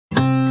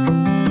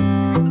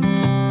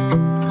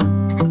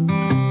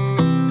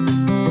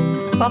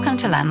Welcome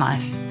to Land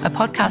Life, a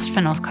podcast for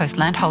North Coast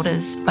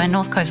landholders by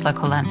North Coast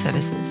Local Land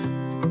Services.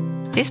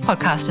 This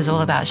podcast is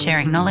all about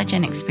sharing knowledge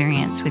and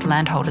experience with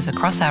landholders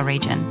across our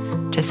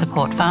region to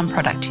support farm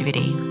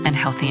productivity and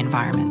healthy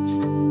environments.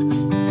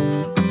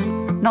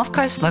 North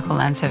Coast Local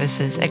Land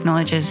Services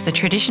acknowledges the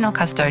traditional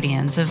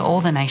custodians of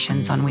all the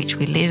nations on which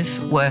we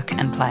live, work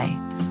and play.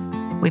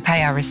 We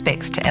pay our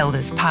respects to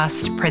elders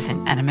past,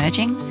 present and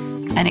emerging,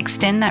 and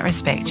extend that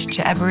respect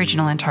to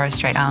Aboriginal and Torres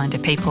Strait Islander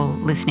people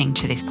listening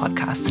to this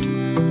podcast.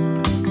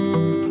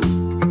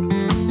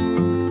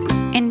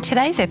 In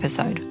today's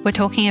episode, we're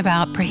talking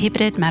about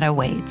prohibited matter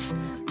weeds,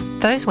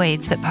 those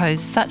weeds that pose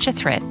such a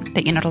threat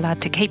that you're not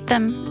allowed to keep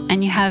them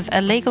and you have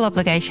a legal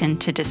obligation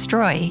to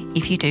destroy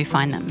if you do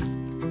find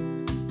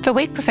them. For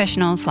weed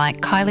professionals like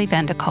Kylie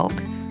van der Kolk,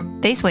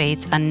 these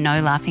weeds are no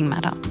laughing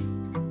matter.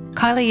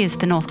 Kylie is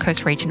the North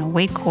Coast Regional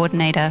Weed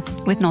Coordinator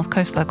with North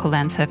Coast Local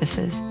Land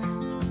Services.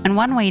 And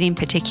one weed in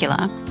particular,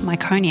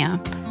 Miconia,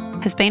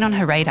 has been on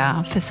her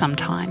radar for some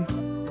time.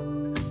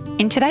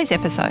 In today's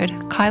episode,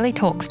 Kylie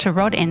talks to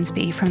Rod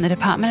Ensby from the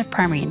Department of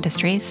Primary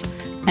Industries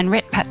and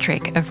Rhett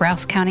Patrick of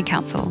Rouse County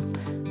Council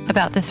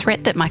about the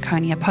threat that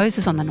Miconia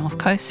poses on the North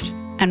Coast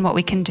and what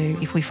we can do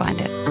if we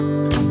find it.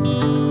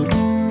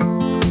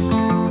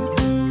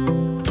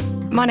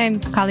 My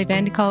name's Kylie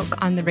van der Kolk.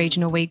 I'm the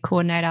Regional Weed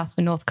Coordinator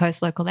for North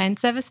Coast Local Land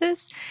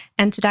Services.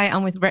 And today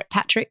I'm with Rhett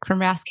Patrick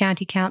from Rouse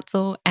County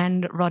Council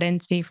and Rod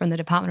Ensby from the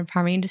Department of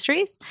Primary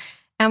Industries.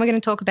 And we're going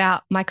to talk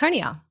about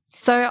Miconia.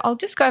 So I'll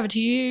just go over to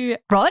you,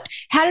 Rod.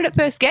 How did it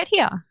first get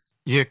here?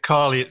 Yeah,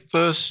 Kylie, it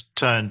first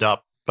turned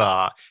up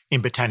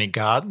in Botanic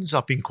Gardens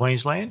up in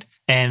Queensland,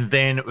 and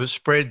then it was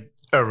spread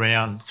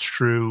around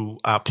through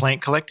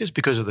plant collectors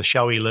because of the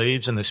showy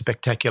leaves and the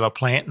spectacular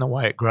plant and the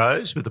way it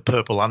grows with the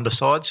purple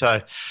underside.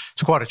 So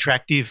it's quite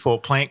attractive for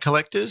plant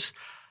collectors.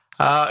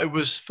 It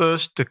was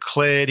first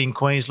declared in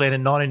Queensland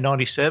in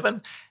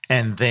 1997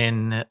 and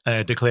then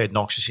declared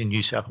noxious in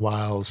New South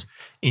Wales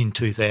in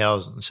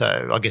 2000.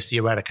 So I guess the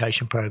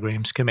eradication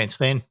programs commenced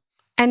then.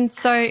 And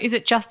so is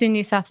it just in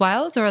New South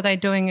Wales or are they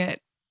doing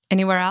it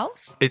anywhere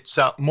else? It's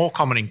more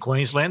common in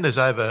Queensland. There's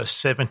over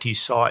 70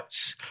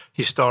 sites,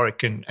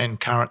 historic and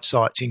current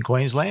sites in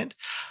Queensland.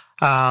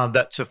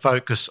 That's a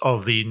focus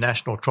of the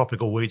National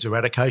Tropical Weeds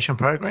Eradication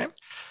Program.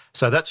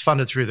 So that's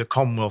funded through the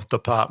Commonwealth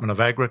Department of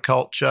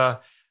Agriculture,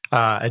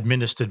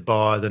 administered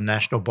by the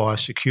National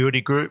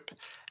Biosecurity Group,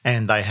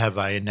 and they have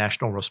a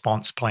national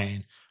response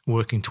plan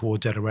working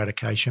towards that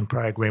eradication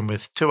program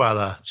with two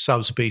other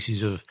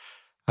subspecies of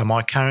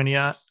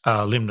Miconia,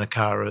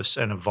 Limnocaris,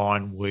 and a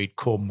vine weed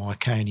called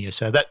Miconia.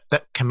 So that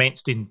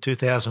commenced in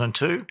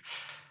 2002.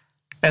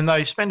 And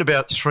they spend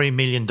about $3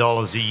 million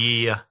a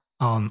year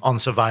on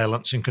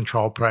surveillance and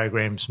control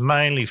programs,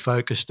 mainly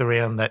focused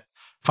around that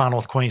far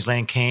north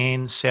Queensland,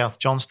 Cairns, South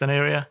Johnston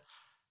area.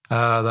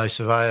 They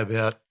survey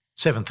about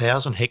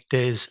 7,000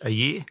 hectares a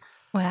year.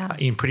 Wow.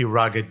 In pretty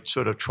rugged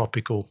sort of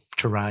tropical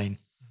terrain.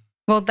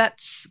 Well,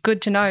 that's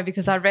good to know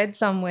because I read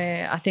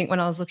somewhere, I think when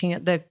I was looking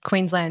at the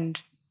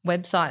Queensland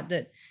website,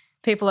 that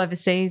people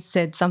overseas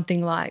said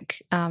something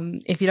like,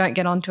 if you don't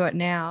get onto it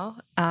now,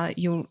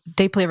 you'll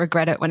deeply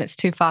regret it when it's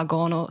too far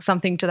gone or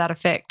something to that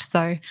effect.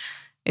 So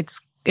it's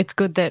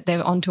good that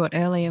they're onto it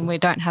early and we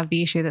don't have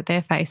the issue that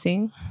they're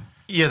facing.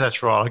 Yeah,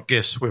 that's right. I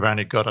guess we've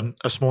only got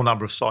a small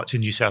number of sites in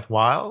New South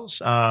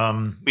Wales.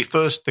 We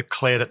first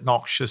declared it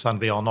noxious under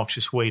the Old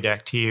Noxious Weed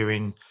Act here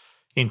in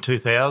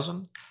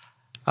 2000.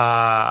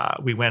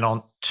 We went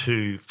on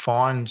to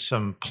find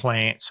some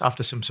plants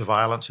after some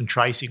surveillance and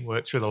tracing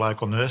work through the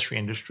local nursery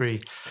industry.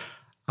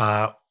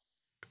 A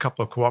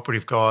couple of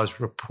cooperative guys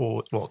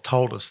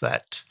told us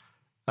that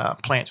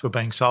plants were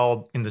being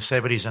sold in the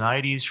 70s and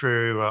 80s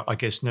through,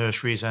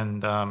 nurseries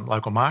and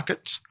local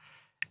markets.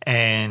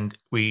 And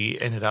we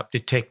ended up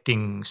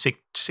detecting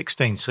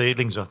 16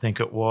 seedlings, I think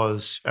it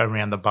was,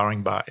 around the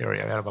Burringbar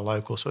area out of a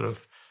local sort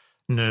of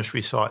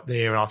nursery site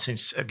there. And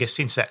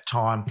since that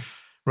time,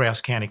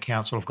 Rouse County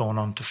Council have gone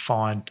on to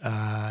find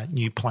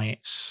new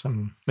plants,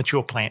 some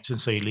mature plants and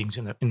seedlings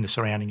in the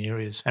surrounding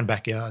areas and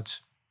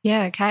backyards.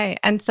 Yeah, okay.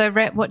 And so,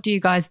 Rhett, what do you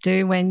guys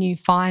do when you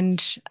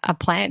find a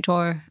plant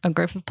or a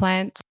group of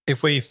plants?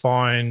 If we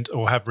find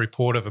or have a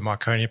report of a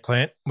Miconia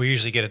plant, we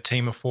usually get a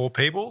team of 4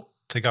 people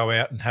to go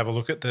out and have a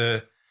look at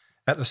the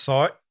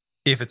site.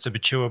 If it's a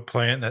mature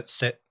plant that's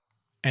set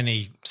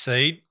any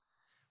seed,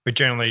 we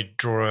generally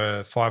draw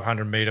a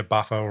 500 metre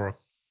buffer or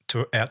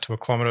out to a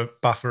kilometre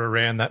buffer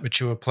around that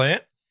mature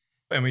plant.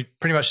 And we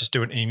pretty much just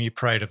do an emu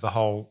parade of the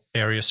whole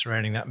area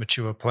surrounding that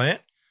mature plant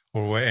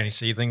or where any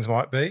seedlings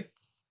might be.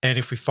 And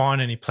if we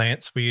find any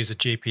plants, we use a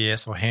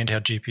GPS or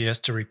handheld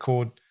GPS to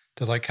record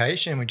the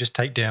location. We just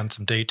take down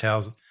some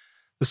details,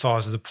 the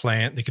size of the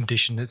plant, the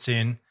condition it's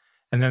in.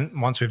 And then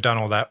once we've done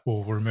all that,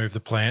 we'll remove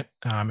the plant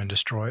and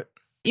destroy it.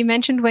 You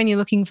mentioned when you're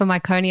looking for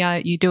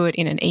Miconia, you do it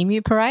in an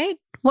emu parade.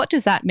 What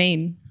does that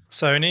mean?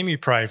 So an emu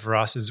parade for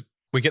us is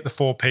we get the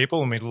 4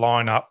 people and we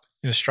line up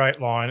in a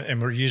straight line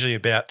and we're usually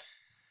about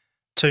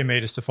 2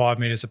 metres to 5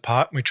 metres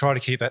apart. We try to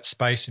keep that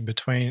space in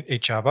between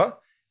each other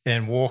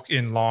and walk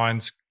in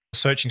lines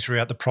searching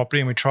throughout the property,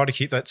 and we try to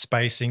keep that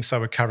spacing so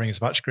we're covering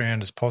as much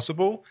ground as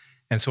possible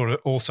and sort of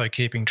also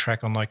keeping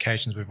track on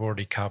locations we've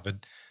already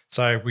covered.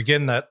 So we get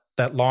in that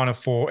line of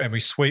 4 and we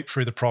sweep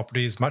through the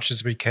property as much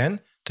as we can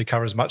to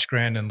cover as much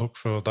ground and look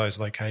for those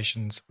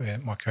locations where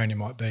Miconia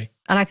might be.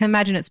 And I can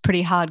imagine it's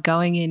pretty hard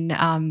going in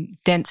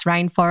dense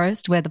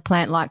rainforest where the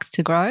plant likes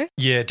to grow.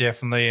 Yeah,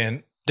 definitely.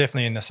 And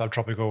definitely in the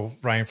subtropical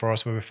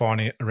rainforest where we're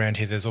finding it around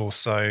here, there's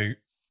also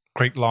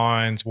creek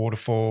lines,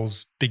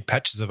 waterfalls, big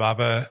patches of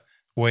other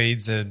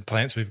weeds and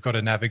plants we've got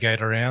to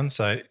navigate around.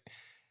 So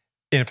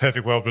in a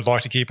perfect world, we'd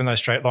like to keep in those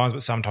straight lines,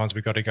 but sometimes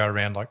we've got to go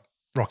around like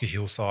rocky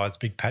hillsides,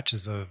 big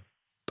patches of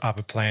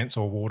other plants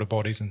or water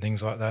bodies and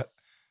things like that.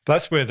 But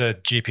that's where the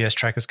GPS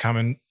trackers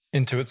come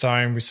into its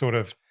own. We sort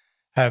of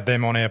have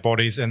them on our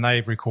bodies and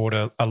they record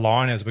a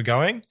line as we're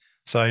going.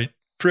 So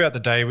throughout the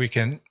day, we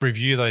can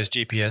review those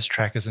GPS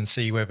trackers and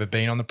see where we've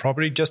been on the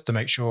property just to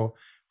make sure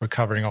we're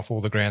covering off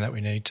all the ground that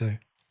we need to.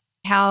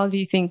 How do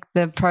you think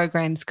the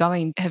program's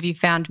going? Have you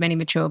found many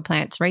mature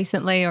plants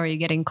recently, or are you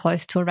getting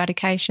close to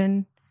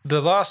eradication? The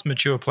last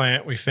mature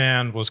plant we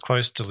found was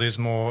close to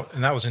Lismore,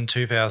 and that was in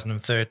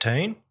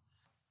 2013.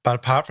 But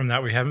apart from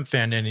that, we haven't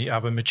found any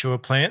other mature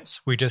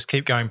plants. We just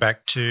keep going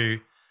back to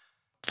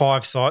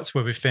 5 sites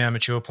where we found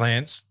mature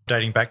plants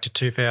dating back to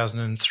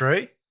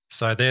 2003.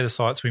 So they're the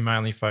sites we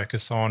mainly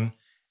focus on,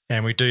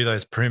 and we do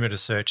those perimeter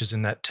searches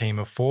in that team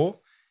of 4,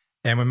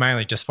 and we're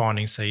mainly just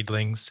finding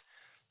seedlings.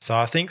 So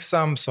I think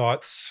some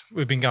sites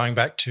we've been going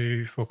back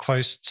to for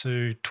close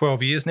to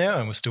 12 years now,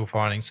 and we're still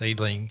finding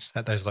seedlings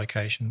at those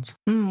locations.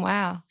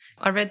 Wow.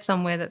 I read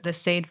somewhere that the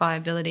seed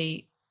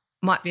viability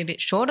might be a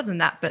bit shorter than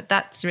that, but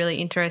that's really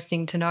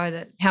interesting to know.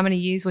 That how many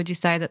years would you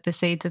say that the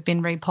seeds have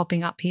been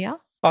re-popping up here?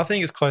 I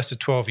think it's close to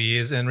 12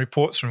 years, and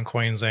reports from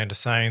Queensland are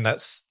saying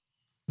that's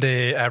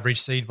their average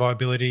seed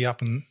viability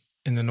up in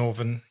the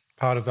northern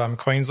part of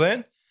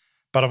Queensland.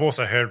 But I've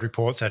also heard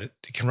reports that it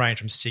can range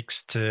from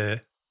 6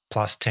 to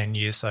plus 10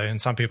 years. So,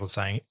 and some people are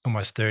saying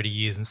almost 30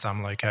 years in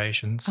some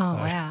locations. Oh,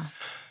 wow.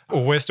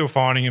 Well, we're still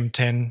finding them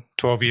 10,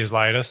 12 years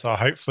later. So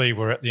hopefully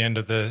we're at the end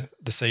of the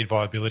seed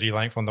viability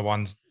length on the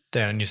ones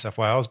down in New South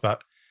Wales.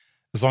 But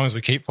as long as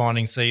we keep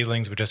finding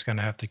seedlings, we're just going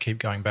to have to keep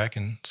going back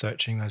and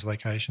searching those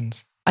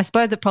locations. I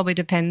suppose it probably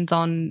depends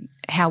on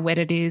how wet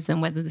it is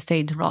and whether the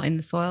seeds rot in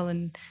the soil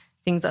and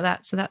things like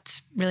that. So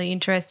that's really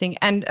interesting.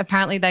 And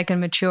apparently they can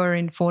mature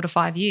in 4 to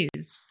 5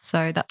 years.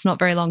 So that's not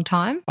very long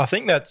time. I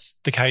think that's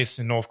the case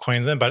in North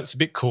Queensland, but it's a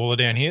bit cooler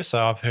down here.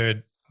 So I've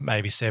heard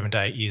maybe 7 to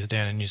 8 years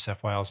down in New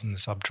South Wales in the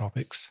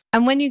subtropics.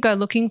 And when you go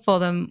looking for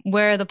them,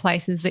 where are the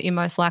places that you're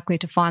most likely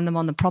to find them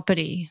on the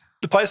property?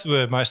 The place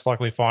we're most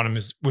likely to find them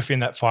is within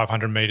that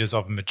 500 metres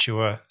of a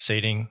mature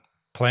seeding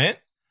plant.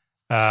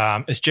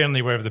 It's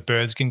generally wherever the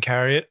birds can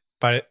carry it,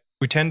 but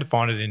we tend to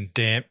find it in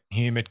damp,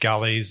 humid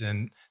gullies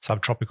and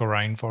subtropical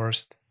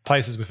rainforest.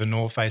 Places with a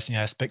north-facing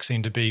aspect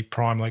seem to be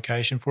prime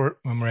location for it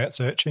when we're out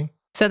searching.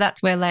 So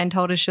that's where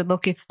landholders should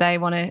look if they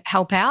want to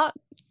help out?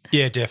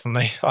 Yeah,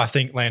 definitely. I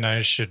think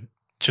landowners should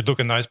look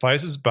in those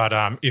places, but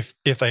if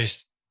they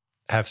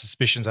have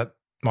suspicions that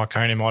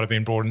Miconia might have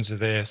been brought into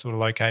their sort of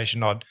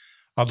location, I'd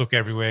look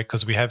everywhere,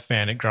 because we have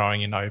found it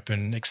growing in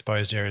open,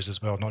 exposed areas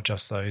as well, not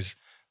just those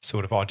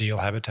sort of ideal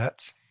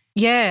habitats.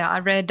 Yeah, I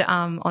read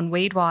on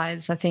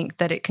Weedwise, I think,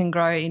 that it can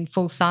grow in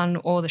full sun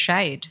or the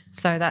shade.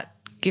 So that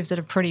gives it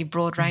a pretty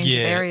broad range of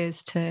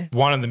areas to...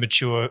 One of the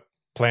mature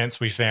plants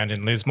we found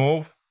in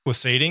Lismore was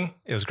seeding.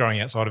 It was growing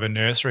outside of a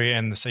nursery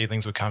and the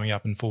seedlings were coming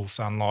up in full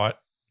sunlight.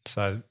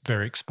 So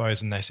very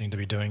exposed, and they seem to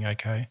be doing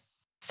okay.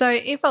 So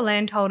if a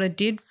landholder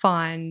did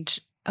find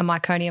a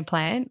Miconia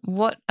plant,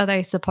 what are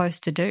they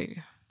supposed to do?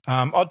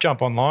 I'd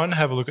jump online,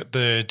 have a look at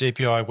the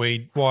DPI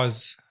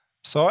Weedwise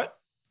site.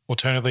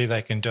 Alternatively,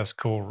 they can just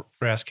call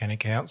Rouse County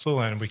Council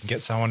and we can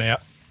get someone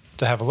out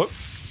to have a look.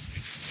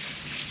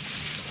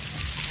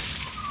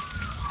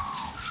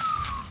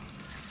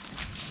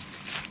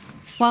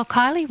 While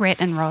Kylie,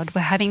 Rhett and Rod were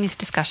having this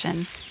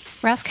discussion,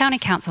 Rouse County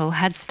Council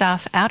had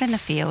staff out in the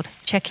field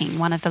checking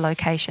one of the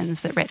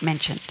locations that Rhett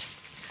mentioned.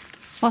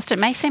 Whilst it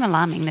may seem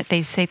alarming that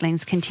these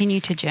seedlings continue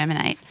to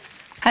germinate,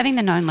 having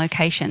the known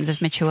locations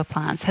of mature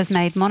plants has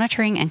made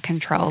monitoring and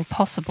control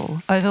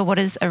possible over what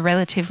is a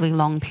relatively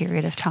long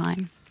period of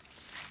time.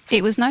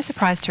 It was no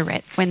surprise to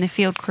Rhett when the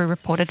field crew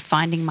reported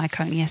finding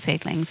Miconia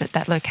seedlings at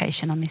that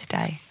location on this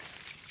day.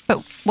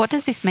 But what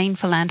does this mean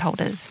for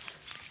landholders?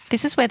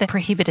 This is where the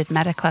prohibited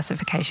matter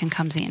classification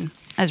comes in,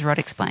 as Rod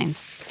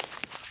explains.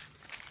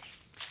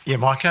 Yeah,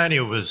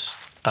 Miconia was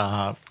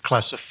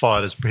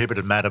classified as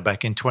prohibited matter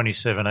back in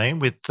 2017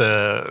 with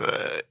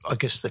the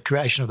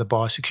creation of the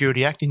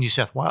Biosecurity Act in New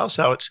South Wales.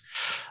 So it's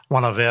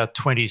one of our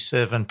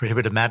 27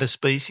 prohibited matter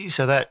species.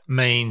 So that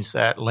means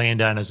that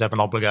landowners have an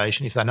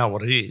obligation, if they know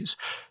what it is,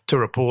 to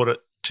report it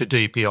to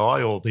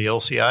DPI or the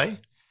LCA.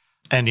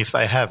 And if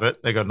they have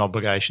it, they've got an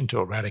obligation to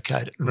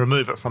eradicate it and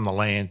remove it from the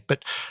land.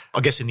 But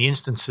I guess in the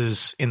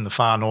instances in the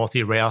far north,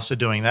 the Rouse are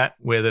doing that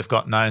where they've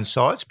got known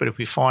sites. But if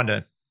we find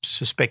a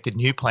suspected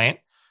new plant,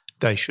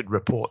 they should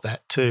report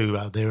that to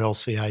their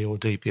LCA or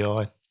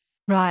DPI.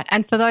 Right.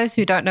 And for those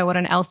who don't know what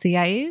an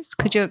LCA is,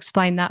 could you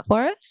explain that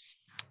for us?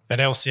 An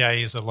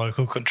LCA is a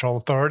local control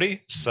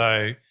authority.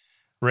 So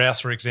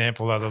Rouse, for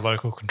example, are the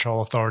local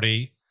control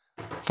authority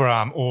for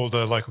all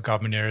the local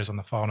government areas on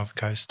the far north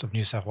coast of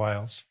New South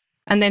Wales.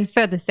 And then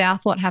further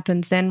south, what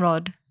happens then,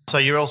 Rod? So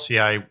your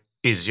LCA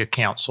is your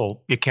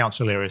council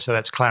area. So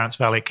that's Clarence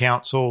Valley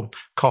Council,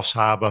 Coffs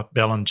Harbour,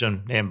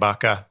 Bellingen,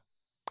 Nambucca,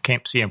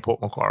 Kempsey and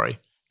Port Macquarie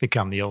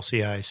become the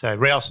LCA. So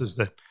Rouse is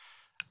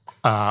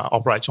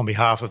operates on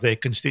behalf of their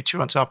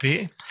constituents up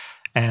here.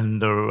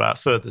 And the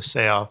further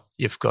south,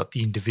 you've got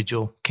the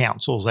individual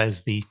councils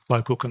as the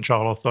local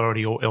control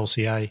authority or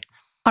LCA.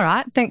 All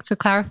right. Thanks for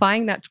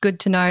clarifying. That's good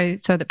to know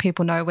so that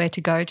people know where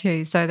to go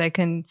to so they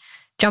can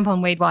jump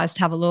on Weedwise to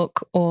have a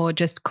look or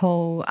just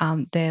call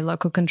their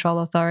local control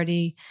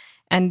authority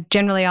and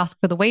generally ask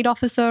for the weed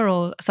officer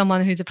or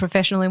someone who's a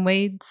professional in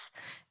weeds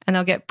and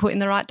they'll get put in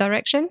the right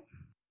direction.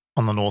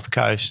 On the North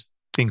Coast,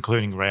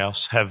 including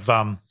Rouse, have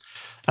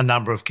a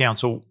number of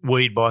council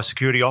weed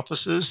biosecurity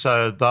officers.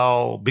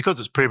 So because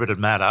it's prohibited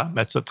matter,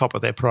 that's the top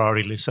of their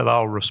priority list. So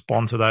they'll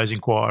respond to those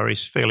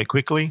inquiries fairly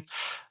quickly.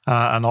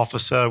 An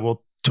officer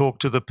will talk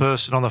to the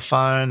person on the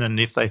phone, and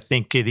if they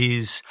think it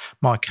is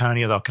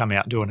Myconia, they'll come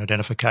out and do an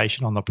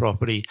identification on the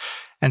property.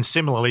 And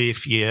similarly,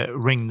 if you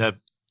ring the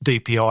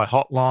DPI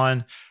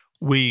hotline,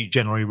 we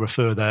generally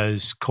refer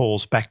those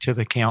calls back to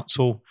the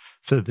council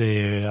for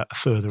their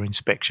further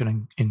inspection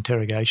and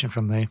interrogation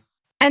from there.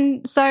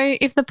 And so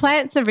if the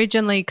plants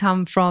originally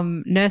come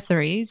from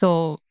nurseries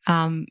or,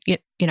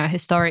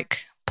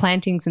 historic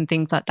plantings and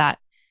things like that,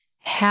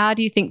 how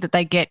do you think that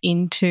they get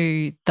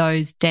into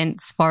those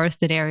dense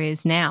forested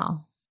areas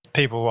now?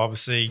 People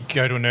obviously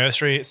go to a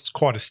nursery. It's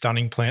quite a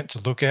stunning plant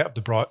to look at with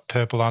the bright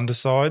purple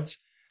undersides.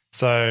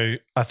 So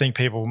I think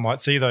people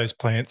might see those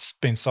plants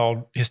being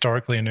sold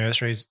historically in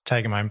nurseries,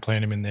 take them home,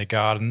 plant them in their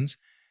gardens.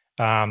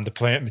 The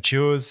plant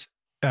matures,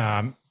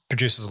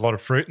 produces a lot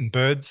of fruit, and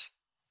birds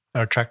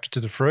are attracted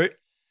to the fruit.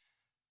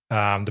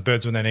 The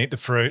birds will then eat the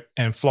fruit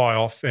and fly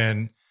off.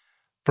 And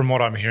from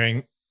what I'm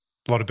hearing,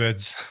 a lot of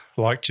birds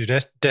like to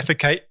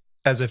defecate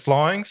as they're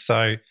flying.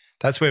 So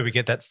that's where we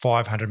get that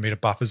 500-metre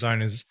buffer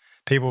zone. Is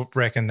people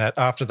reckon that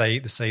after they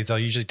eat the seeds, they'll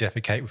usually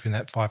defecate within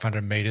that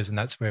 500 metres, and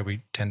that's where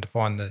we tend to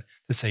find the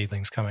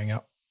seedlings coming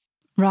up.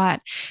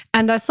 Right.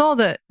 And I saw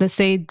that the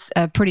seeds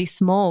are pretty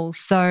small,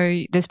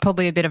 so there's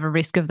probably a bit of a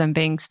risk of them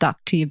being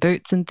stuck to your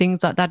boots and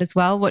things like that as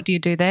well. What do you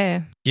do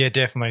there? Yeah,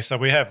 definitely. So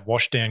we have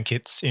washdown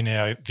kits in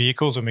our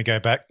vehicles when we go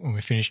back, when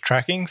we finish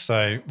tracking.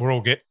 So we'll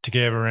all get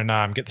together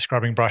and get the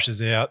scrubbing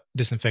brushes out,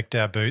 disinfect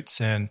our boots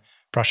and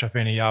brush off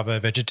any other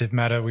vegetative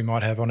matter we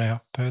might have on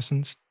our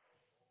persons.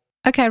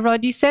 Okay,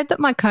 Rod, you said that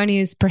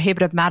Myconia is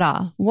prohibited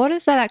matter. What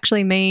does that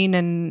actually mean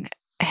and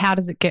how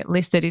does it get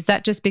listed? Is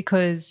that just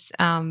because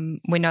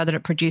we know that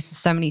it produces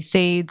so many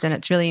seeds and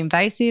it's really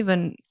invasive?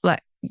 And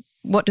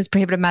what does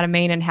prohibited matter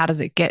mean and how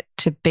does it get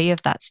to be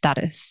of that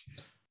status?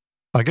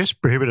 I guess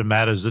prohibited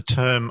matter is a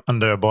term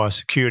under a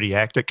Biosecurity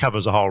Act. It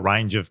covers a whole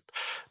range of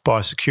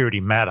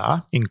biosecurity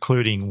matter,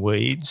 including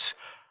weeds,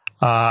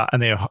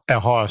 and they're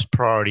our highest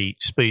priority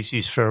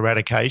species for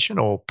eradication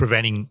or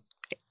preventing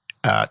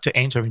to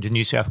enter into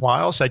New South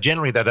Wales. So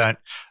generally they don't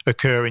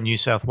occur in New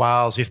South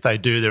Wales. If they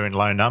do, they're in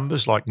low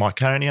numbers like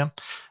Myconia,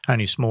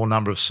 only a small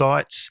number of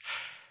sites.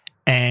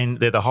 And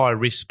they're the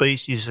high-risk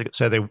species.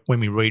 So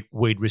when we read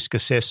weed risk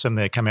assess them,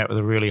 they come out with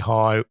a really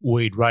high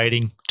weed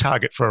rating,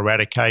 target for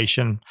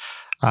eradication,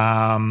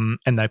 and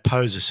they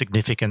pose a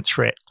significant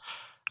threat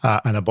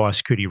and a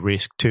biosecurity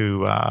risk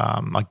to,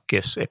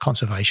 their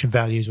conservation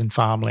values and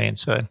farmland.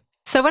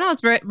 So when I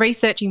was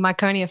researching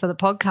Myconia for the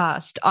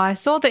podcast, I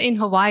saw that in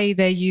Hawaii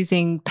they're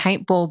using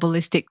paintball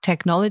ballistic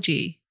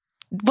technology.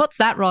 What's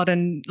that, Rod?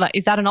 And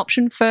is that an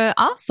option for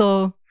us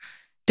or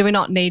do we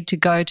not need to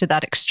go to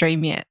that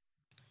extreme yet?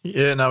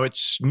 Yeah, no,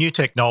 it's new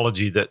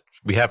technology that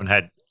we haven't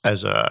had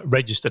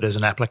registered as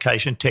an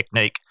application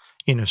technique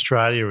in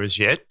Australia as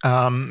yet.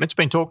 It's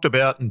been talked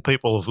about and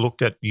people have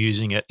looked at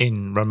using it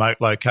in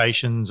remote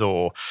locations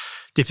or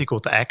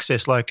difficult to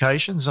access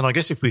locations. And I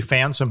guess if we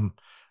found some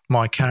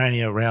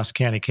Myconia, Rouse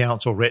County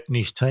Council, Rhett and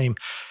his team,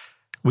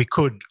 we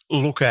could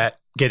look at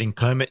getting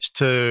permits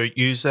to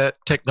use that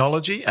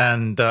technology.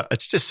 And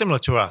it's just similar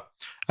to a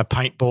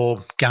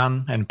paintball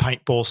gun and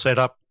paintball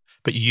setup,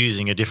 but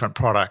using a different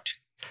product,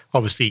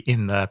 obviously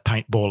in the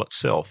paintball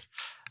itself.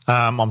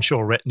 I'm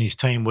sure Rhett and his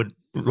team would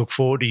look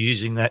forward to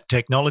using that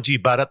technology,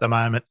 but at the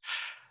moment,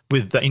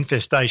 with the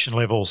infestation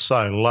levels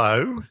so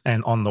low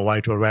and on the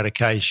way to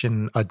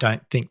eradication, I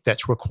don't think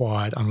that's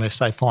required unless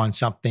they find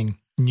something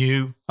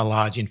new, a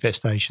large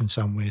infestation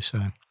somewhere. So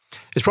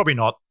it's probably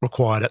not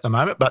required at the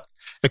moment, but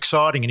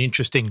exciting and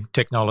interesting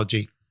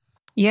technology.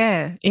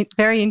 Yeah,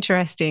 very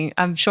interesting.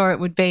 I'm sure it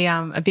would be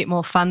a bit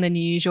more fun than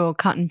your usual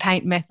cut and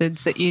paint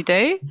methods that you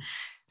do.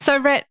 So,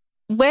 Rhett,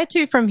 where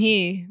to from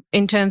here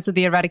in terms of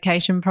the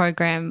eradication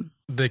program?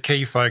 The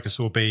key focus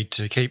will be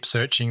to keep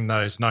searching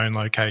those known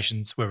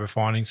locations where we're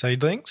finding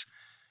seedlings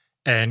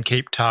and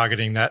keep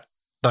targeting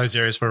those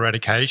areas for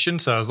eradication.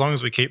 So as long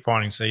as we keep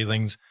finding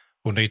seedlings,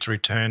 we'll need to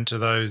return to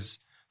those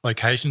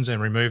locations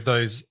and remove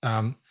those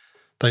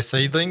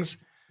seedlings.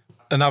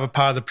 Another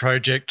part of the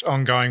project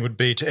ongoing would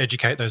be to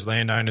educate those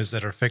landowners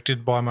that are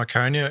affected by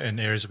Miconia and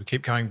areas that we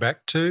keep coming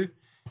back to,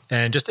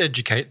 and just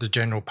educate the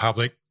general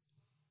public,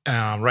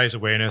 raise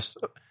awareness,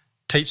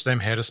 teach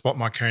them how to spot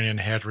Miconia and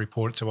how to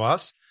report it to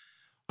us.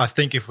 I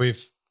think if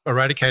we've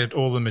eradicated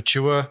all the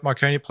mature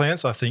Miconia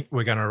plants, I think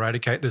we're going to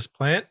eradicate this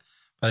plant.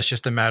 But it's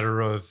just a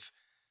matter of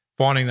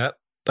finding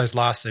those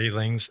last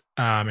seedlings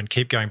and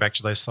keep going back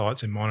to those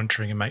sites and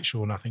monitoring and make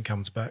sure nothing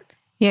comes back.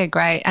 Yeah,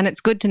 great. And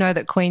it's good to know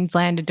that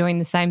Queensland are doing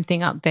the same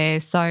thing up there.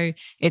 So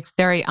it's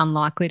very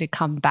unlikely to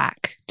come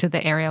back to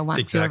the area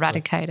once you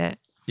eradicate it.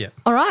 Yeah.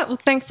 All right. Well,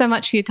 thanks so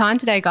much for your time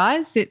today,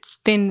 guys. It's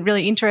been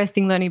really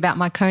interesting learning about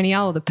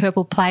Miconia, or the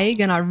purple plague,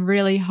 and I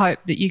really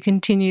hope that you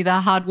continue the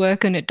hard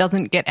work and it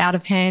doesn't get out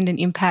of hand and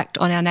impact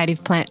on our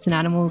native plants and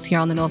animals here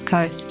on the North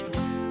Coast.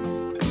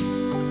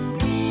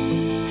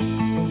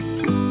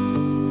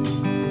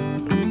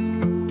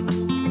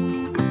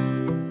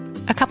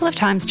 A couple of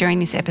times during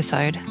this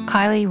episode,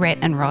 Kylie, Rhett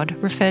and Rod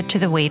referred to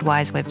the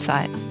Weedwise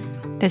website.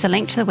 There's a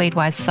link to the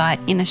Weedwise site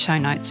in the show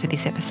notes for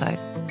this episode.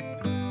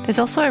 There's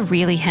also a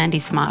really handy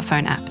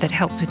smartphone app that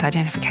helps with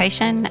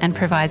identification and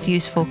provides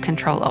useful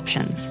control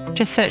options.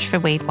 Just search for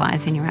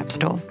Weedwise in your app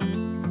store.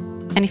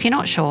 And if you're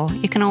not sure,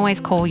 you can always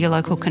call your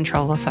local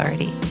control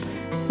authority,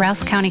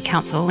 Rouse County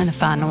Council in the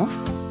far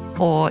north,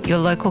 or your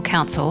local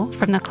council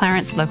from the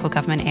Clarence local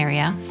government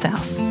area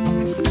south.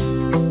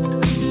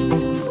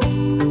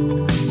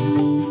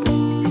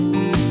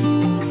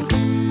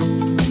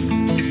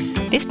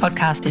 This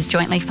podcast is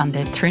jointly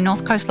funded through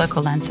North Coast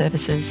Local Land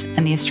Services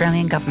and the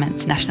Australian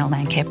Government's National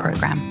Landcare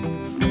Program.